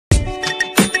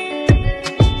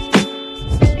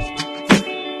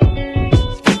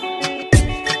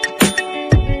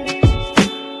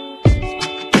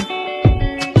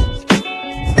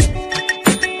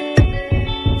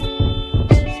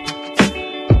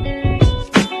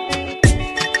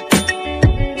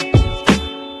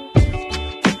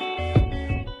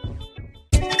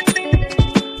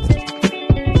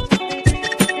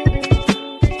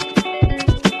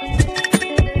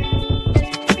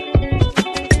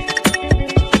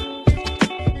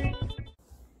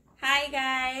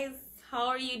How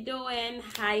are you doing?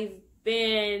 I've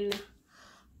been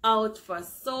out for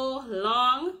so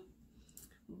long,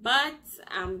 but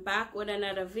I'm back with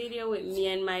another video with me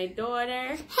and my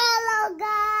daughter. Hello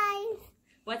guys.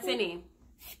 What's your name?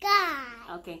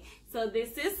 Sky. Okay, so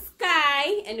this is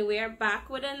Sky and we're back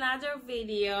with another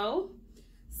video.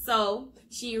 So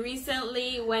she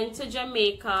recently went to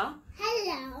Jamaica.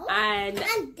 Hello. And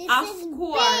this of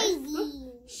course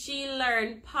baby. she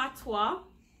learned patois.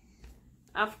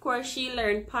 Of course she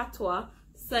learned patois.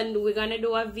 So we're gonna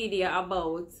do a video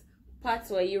about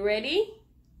patois. You ready?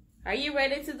 Are you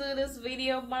ready to do this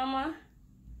video, mama?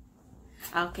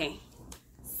 Okay.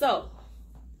 So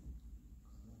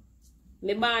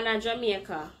me born in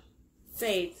Jamaica.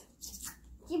 Say it.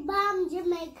 Jibam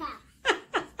Jamaica.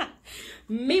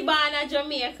 Me born in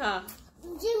Jamaica.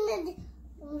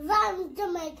 From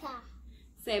Jamaica.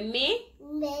 Say me.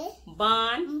 Me.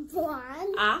 Born.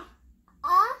 Born.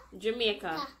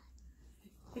 Jamaica.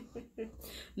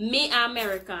 Me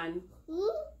American.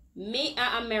 Me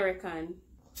American.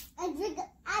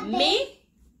 Me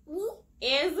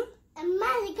is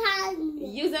American.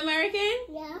 You's American?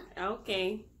 Yeah.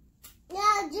 Okay.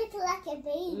 Yeah, just like a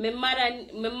baby.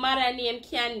 My mother name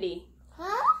Kandi.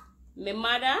 Huh? My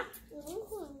mother.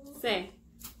 Say.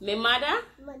 My mother.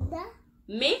 Mother.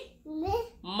 Me. Me.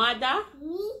 Mother.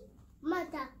 Me.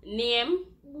 Mother. Name.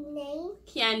 Name.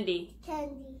 Kandi.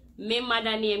 Candy. Me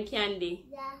mother name Kandi.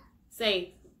 Yeah.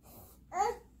 Say.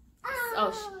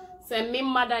 Say me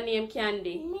mother name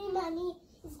Kandi. Me mommy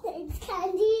is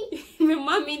Candy. My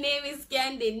mommy name is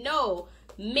Kandi. No.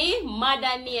 Me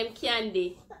mother name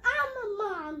Kandi. I'm a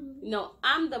mom. No,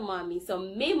 I'm the mommy. So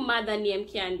me mother name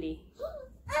Kandi.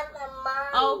 I'm a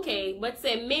mom. Okay, but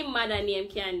say me mother name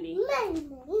Kandi. My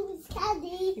name is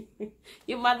Candy.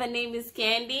 Your mother name is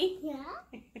Kandi?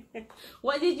 Yeah.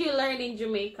 What did you learn in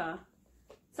Jamaica?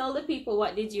 Tell the people,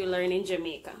 what did you learn in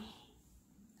Jamaica?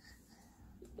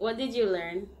 What did you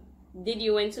learn? Did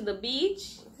you went to the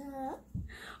beach?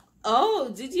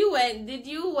 Oh, did you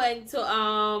went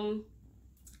to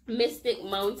Mystic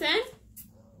Mountain?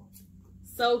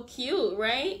 So cute,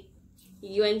 right?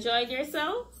 You enjoyed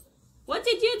yourself? What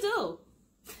did you do?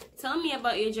 Tell me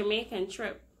about your Jamaican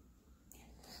trip.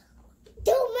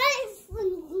 Do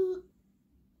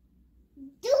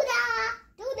that.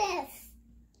 Do this.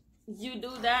 You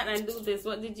do that and do this.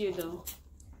 What did you do?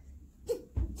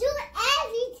 Do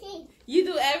everything. You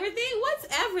do everything? What's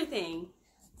everything?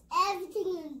 Everything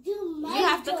you do. You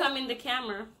have to come in the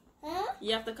camera. Huh?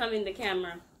 You have to come in the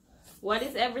camera. What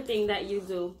is everything that you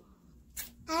do?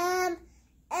 I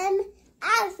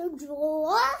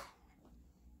draw.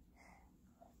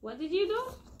 What did you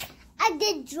do? I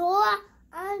did draw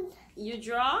and You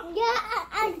draw? yeah,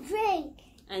 I drink.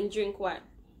 And drink what?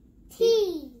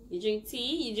 Tea. You drink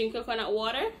tea? You drink coconut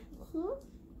water? Hmm?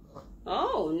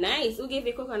 Oh, nice. Who gave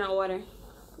you coconut water?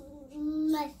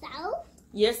 Myself.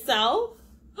 Yourself?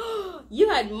 You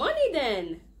had money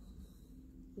then.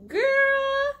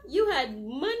 Girl, you had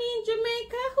money in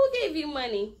Jamaica? Who gave you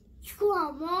money?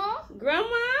 Grandma.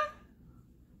 Grandma?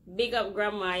 Big up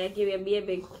grandma. You give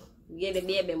the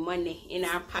baby money in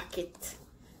our pocket.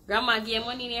 Grandma give you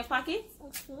money in your pocket?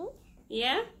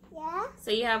 Yeah? Yeah.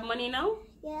 So you have money now?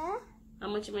 Yeah. How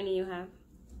much money you have?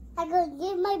 I gonna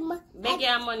get my money. Beg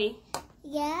your money.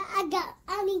 Yeah,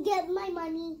 I need to get my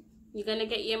money. You gonna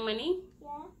get your money?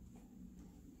 Yeah.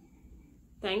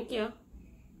 Thank you.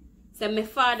 Say my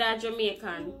father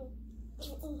Jamaican.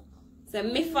 Say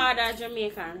my father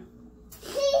Jamaican. He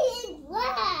is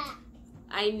what?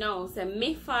 I know. Say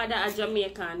my father a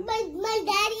Jamaican. My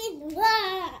daddy is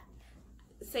what?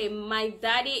 Say my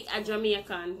daddy a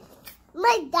Jamaican.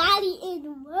 My daddy is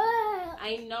work.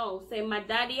 I know. Say my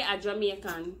daddy a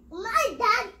Jamaican. My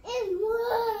dad is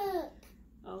work.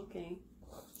 Okay.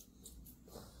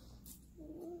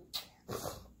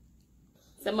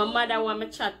 So my mother want me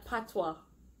chat patois.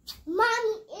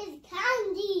 Mommy is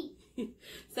Candy.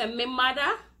 Say me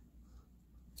mother.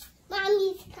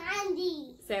 Mommy's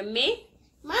Candy. Say me.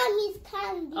 Mommy's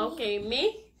Candy. Okay,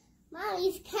 me.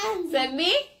 Mommy's Candy. Say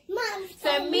me. Mommy's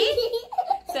Say Candy. me.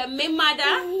 Say me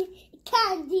mother.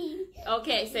 Candy.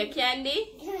 Okay, say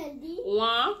Kandi. Candy.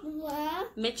 Want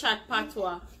What? me chat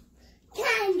patois.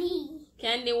 Candy.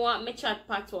 Kandi want me chat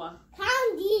patois.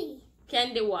 Candy.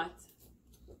 Kandi what?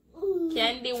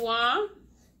 Kandi want?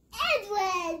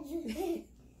 Edwards.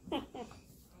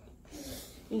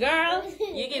 Girl,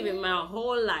 you giving my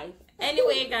whole life.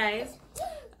 Anyway, guys,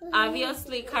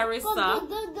 obviously Carissa,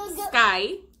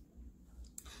 Sky,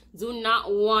 do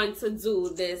not want to do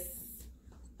this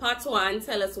patois and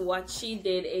tell us what she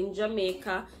did in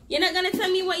Jamaica. You're not gonna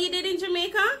tell me what you did in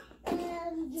Jamaica?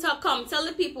 So come, tell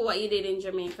the people what you did in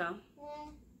Jamaica.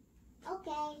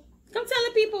 Okay. Come tell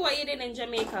the people what you did in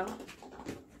Jamaica.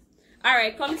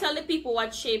 Alright, come tell the people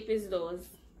what shape is those.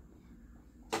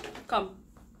 Come.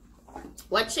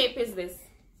 What shape is this?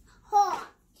 Heart.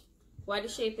 What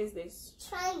shape is this?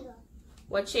 Triangle.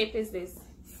 What shape is this?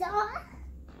 Circle.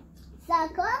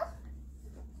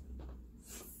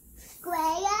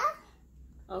 Square.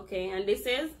 Okay, and this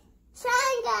is?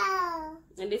 Triangle.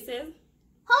 And this is?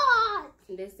 Heart.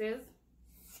 And this is?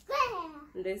 Square.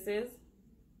 And this is?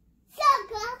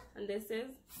 Circle. And this is?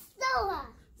 Star.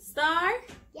 Star?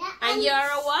 Yeah. And you're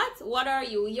a what? What are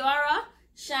you? You're a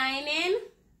shining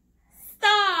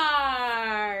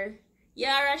star.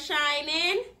 You're a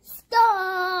shining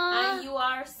star. and you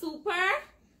are super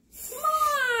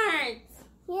smart.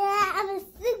 Yeah, I'm a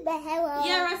superhero.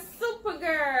 You're a super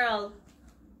girl.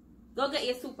 Go get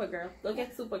your super girl. Go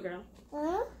get super girl.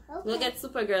 Okay. Go get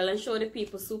super girl and show the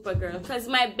people super girl. Because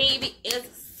my baby is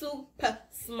super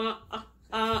smart.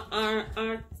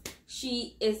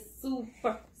 She is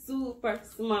super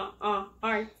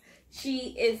smart. She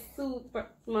is super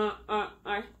smart.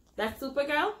 That's super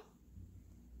girl?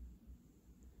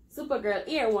 Super girl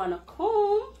ear wanna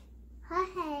comb. Her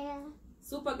hair.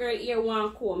 Super girl ear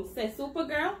wanna comb. Say super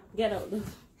girl. Get out.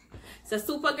 Say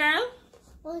super girl.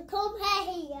 We'll comb her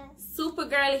hair. Super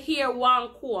girl here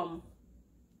want comb.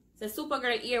 Say super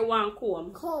girl ear want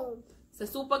comb. Comb. Say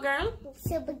super girl.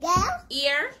 Super girl.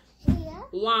 Ear Hair.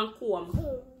 want comb.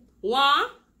 Comb.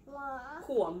 Want One.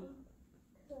 comb.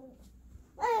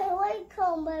 I want to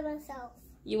comb by myself.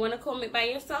 You wanna comb it by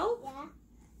yourself? Yeah.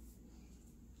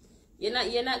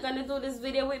 You're not gonna do this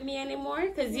video with me anymore?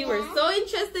 Because you Yeah. were so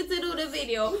interested to do the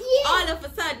video. Yeah. All of a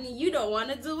sudden you don't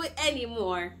wanna do it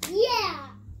anymore. Yeah.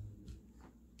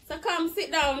 So come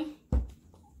sit down.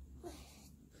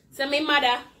 Say me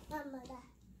mother. My mother.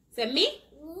 Say me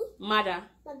Me. mother.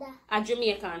 Mother. A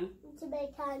Jamaican.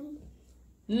 Jamaican.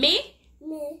 Me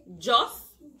Me. just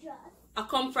Just. I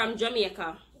come from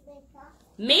Jamaica. Jamaica.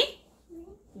 Me Me.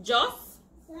 just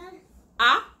Son.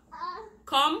 I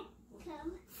come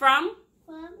Come from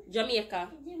from Jamaica.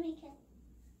 Jamaica.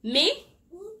 Me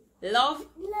Me. love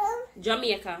Love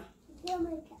Jamaica.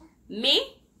 Jamaica.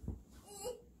 Me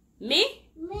Me.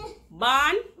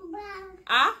 born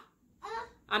Bye.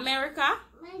 America,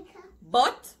 Jamaica.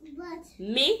 but But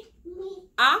me me.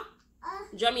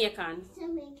 Jamaican.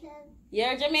 Jamaican.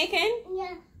 You're Jamaican?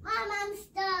 Yeah. My mom's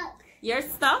stuck. You're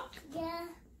stuck? Yeah.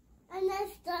 I'm not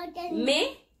stuck anymore.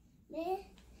 Me Me.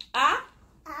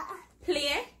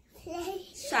 play Play.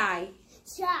 shy.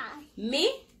 Try.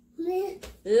 Me Me.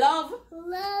 love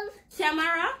Love.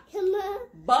 camera, Come on.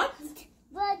 but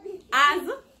But as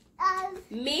as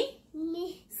me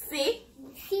me. see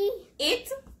See it,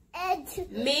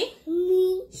 it. me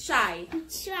Me. shy.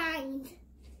 Shine.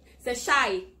 Say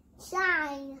shy.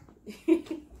 Shine.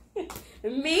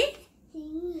 Me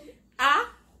Me.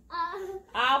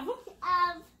 have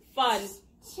fun.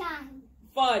 Shine.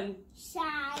 Fun.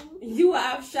 Shine. You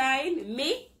have shine.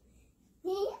 Me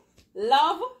Me.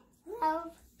 love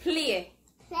Love. play.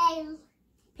 Play.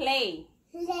 Play.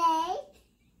 Play.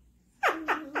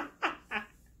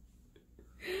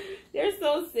 You're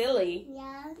so silly.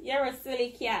 Yeah. You're a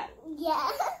silly cat. Yeah.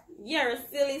 You're a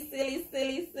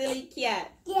silly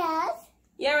cat. Yes.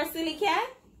 You're a silly cat?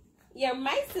 You're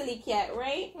my silly cat,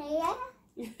 right? Yeah.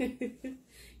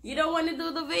 You don't want to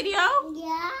do the video?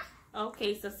 Yeah.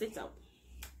 Okay, so sit up.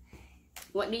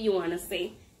 What do you want to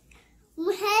say?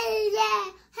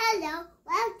 Hello. Hello.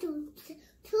 Welcome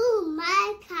to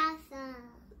my castle.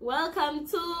 Welcome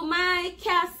to my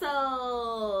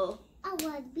castle. I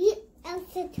want to be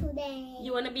Elsa today.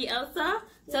 You want to be Elsa?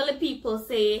 Tell the people,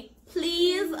 say,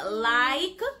 please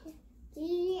like.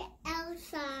 Be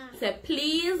Elsa. Say,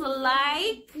 please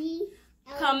like, Be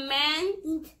Elsa.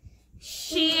 comment,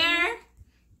 share,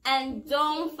 and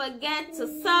don't forget to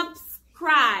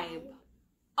subscribe.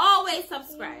 Always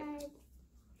subscribe.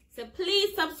 So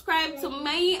please subscribe to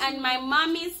me and my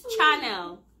mommy's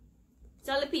channel.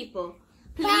 Tell the people.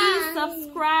 Please Bye.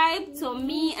 subscribe to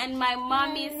me and my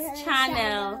mommy's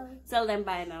channel. Tell them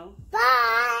bye now.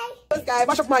 Bye. Sky,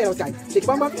 mash up my house, Sky. Shake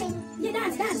your bum bum. You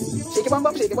dance, dance. Shake your bum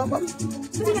bum, shake your bum bum. Put it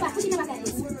in the back, put it in the back like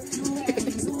this.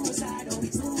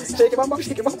 Shake your bum bum,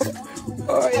 shake your bum bum.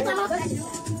 Oh, yeah.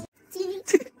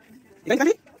 You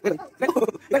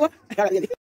got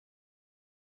it?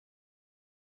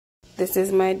 This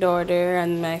is my daughter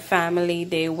and my family.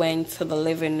 They went to the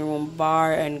living room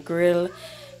bar and grill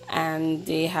and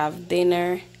they have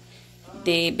dinner.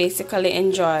 They basically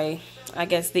enjoy, I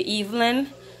guess, the evening,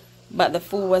 but the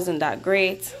food wasn't that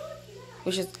great.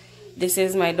 This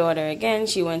is my daughter again.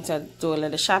 She went to do a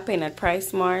little shopping at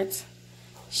Price Mart.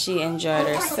 She enjoyed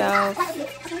herself.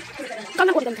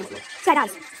 Sky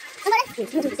dance.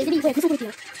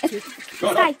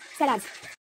 Sky dance.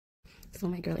 So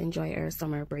my girl enjoyed her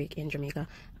summer break in Jamaica.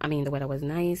 I mean, the weather was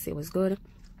nice. It was good.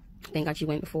 Thank God she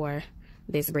went before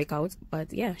this breakout.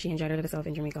 But yeah, she enjoyed herself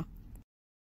in Jamaica.